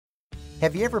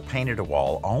Have you ever painted a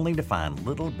wall only to find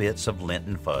little bits of lint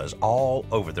and fuzz all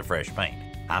over the fresh paint?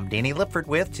 I'm Danny Lipford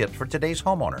with Tips for Today's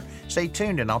Homeowner. Stay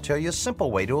tuned and I'll tell you a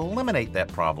simple way to eliminate that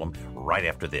problem right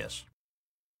after this.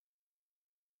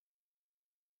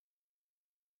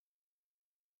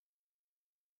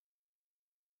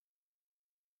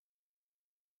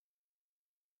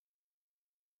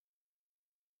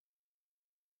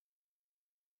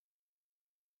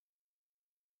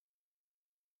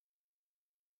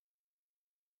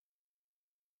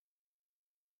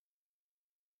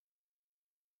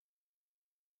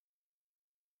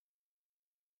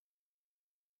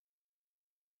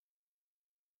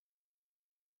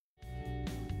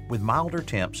 With milder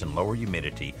temps and lower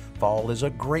humidity, fall is a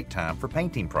great time for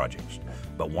painting projects.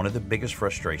 But one of the biggest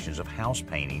frustrations of house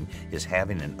painting is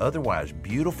having an otherwise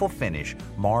beautiful finish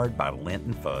marred by lint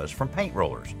and fuzz from paint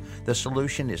rollers. The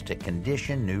solution is to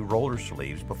condition new roller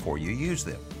sleeves before you use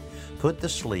them. Put the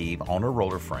sleeve on a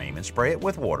roller frame and spray it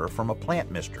with water from a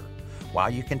plant mister.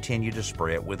 While you continue to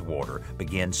spray it with water,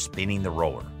 begin spinning the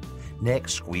roller.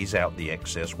 Next, squeeze out the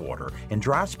excess water and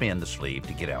dry spin the sleeve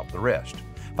to get out the rest.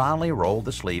 Finally, roll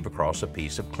the sleeve across a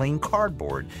piece of clean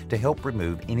cardboard to help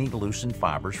remove any loosened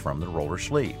fibers from the roller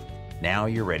sleeve. Now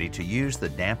you're ready to use the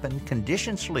dampened,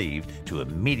 conditioned sleeve to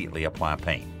immediately apply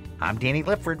paint. I'm Danny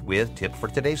Lipford with Tips for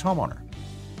Today's Homeowner.